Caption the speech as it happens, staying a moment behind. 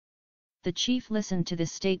The chief listened to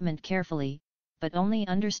this statement carefully, but only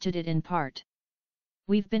understood it in part.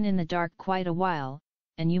 "We've been in the dark quite a while,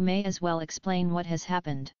 and you may as well explain what has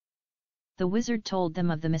happened." The wizard told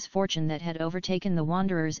them of the misfortune that had overtaken the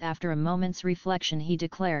wanderers. After a moment's reflection he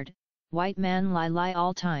declared, "White man lie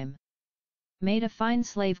all time. Made a fine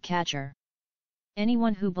slave catcher.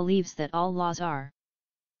 Anyone who believes that all laws are.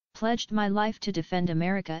 Pledged my life to defend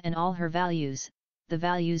America and all her values, the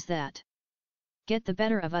values that get the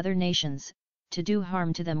better of other nations, to do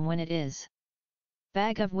harm to them when it is.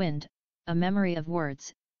 Bag of wind, a memory of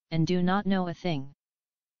words, and do not know a thing.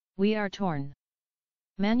 We are torn."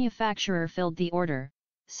 Manufacturer filled the order,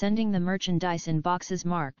 sending the merchandise in boxes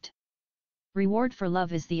marked. "Reward for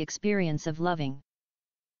love is the experience of loving.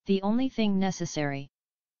 The only thing necessary.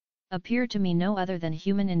 Appear to me no other than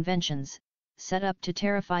human inventions, set up to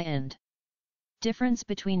terrify and. Difference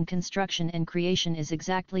between construction and creation is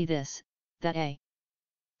exactly this, that a.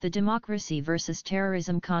 The democracy versus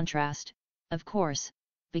terrorism contrast, of course,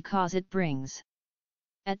 because it brings.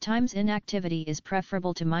 At times inactivity is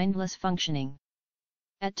preferable to mindless functioning.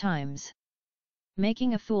 At times.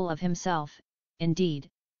 Making a fool of himself, indeed,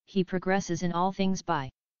 he progresses in all things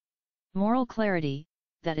by moral clarity,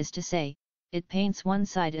 that is to say, it paints one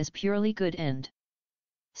side as purely good and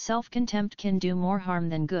self-contempt can do more harm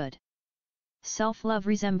than good. Self-love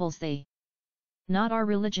resembles the not our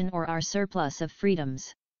religion or our surplus of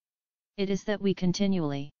freedoms. It is that we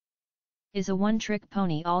continually is a one-trick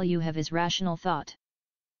pony. All you have is rational thought.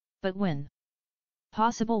 But when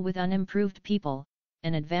possible with unimproved people,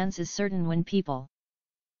 an advance is certain when people.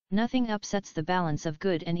 Nothing upsets the balance of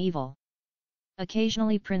good and evil.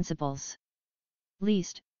 Occasionally principles.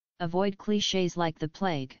 Least, avoid clichés like the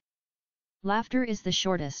plague. Laughter is the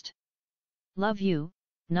shortest. Love you,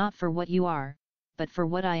 not for what you are, but for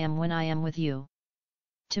what I am when I am with you.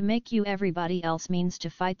 To make you everybody else means to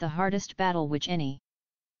fight the hardest battle which any.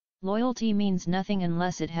 Loyalty means nothing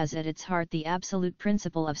unless it has at its heart the absolute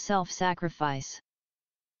principle of self-sacrifice.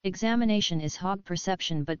 Examination is hog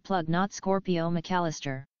perception but plug not Scorpio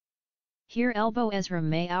McAllister. Here elbow Ezra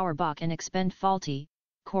May Auerbach and expend faulty,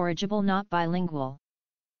 corrigible not bilingual.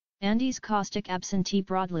 Andes caustic absentee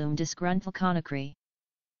broadloom disgruntle conacry.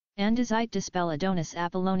 Andesite dispel Adonis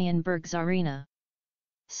Apollonian Berg Czarina.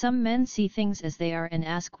 Some men see things as they are and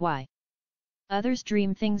ask why. Others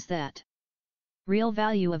dream things that. Real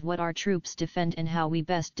value of what our troops defend and how we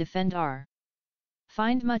best defend our.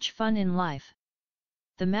 Find much fun in life.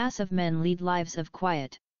 The mass of men lead lives of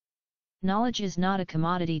quiet. Knowledge is not a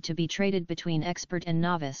commodity to be traded between expert and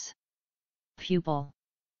novice. Pupil.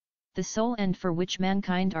 The sole end for which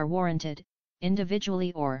mankind are warranted,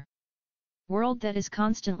 individually or world that is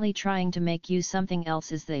constantly trying to make you something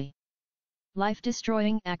else is the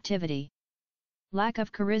life-destroying activity. Lack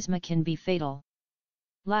of charisma can be fatal.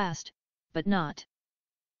 Last, but not.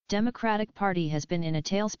 Democratic Party has been in a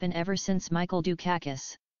tailspin ever since Michael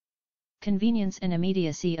Dukakis. Convenience and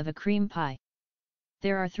immediacy of a cream pie.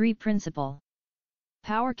 There are three principal.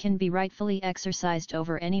 Power can be rightfully exercised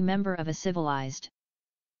over any member of a civilized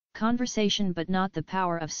conversation but not the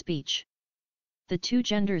power of speech. The two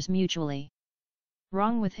genders mutually.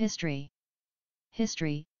 Wrong with history.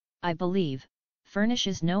 History, I believe,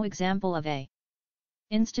 furnishes no example of a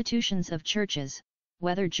institutions of churches,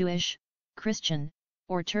 whether Jewish, Christian,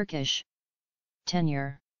 or Turkish.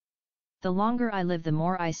 Tenure. The longer I live the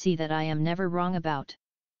more I see that I am never wrong about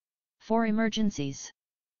 4 emergencies.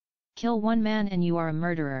 Kill one man and you are a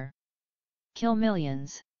murderer. Kill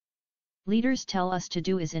millions. Leaders tell us to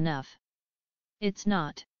do is enough. It's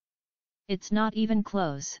not. It's not even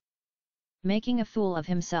close. Making a fool of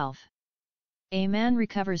himself. A man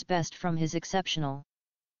recovers best from his exceptional.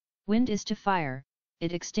 Wind is to fire,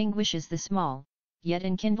 it extinguishes the small, yet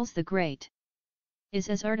enkindles the great. Is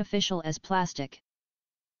as artificial as plastic.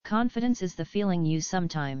 Confidence is the feeling you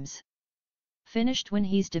sometimes. Finished when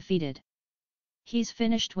he's defeated. He's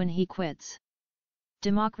finished when he quits.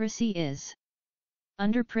 Democracy is.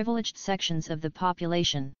 Underprivileged sections of the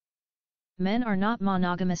population. Men are not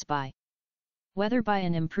monogamous by. Whether by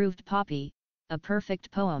an improved poppy, a perfect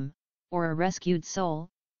poem, or a rescued soul,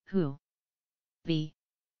 who be.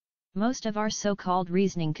 Most of our so-called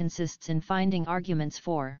reasoning consists in finding arguments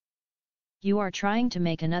for. You are trying to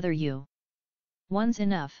make another you. One's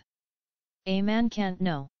enough. A man can't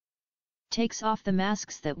know. Takes off the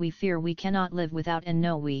masks that we fear we cannot live without and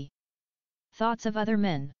know we. Thoughts of other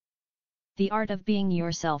men. The art of being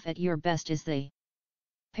yourself at your best is the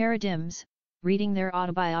paradigms, reading their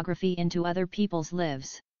autobiography into other people's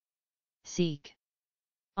lives. Seek.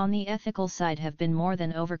 On the ethical side have been more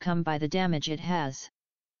than overcome by the damage it has.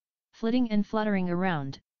 Flitting and fluttering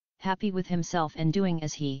around, happy with himself and doing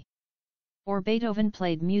as he or Beethoven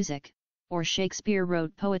played music, or Shakespeare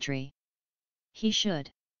wrote poetry. He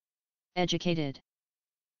should. Educated.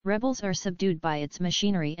 Rebels are subdued by its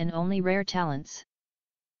machinery and only rare talents.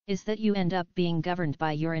 Is that you end up being governed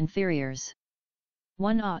by your inferiors.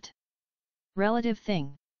 1 ought. Relative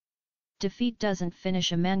thing. Defeat doesn't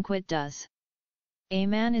finish a man, quit does. A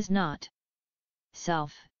man is not.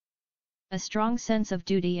 Self. A strong sense of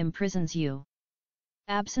duty imprisons you.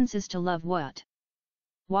 Absence is to love what?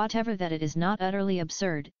 Whatever that it is not utterly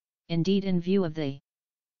absurd, indeed in view of the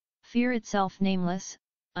fear itself, nameless,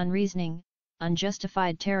 unreasoning,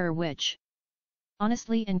 unjustified terror which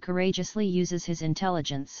honestly and courageously uses his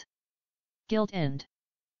intelligence. Guilt and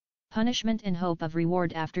punishment in hope of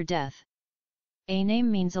reward after death. A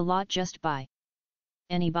name means a lot just by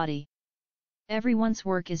anybody. Everyone's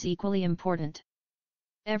work is equally important.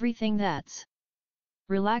 Everything that's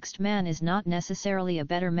relaxed man is not necessarily a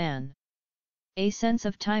better man. A sense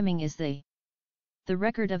of timing is the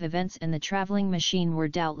record of events, and the traveling machine were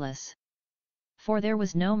doubtless. For there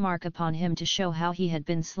was no mark upon him to show how he had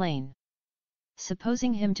been slain.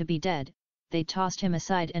 Supposing him to be dead, they tossed him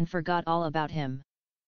aside and forgot all about him.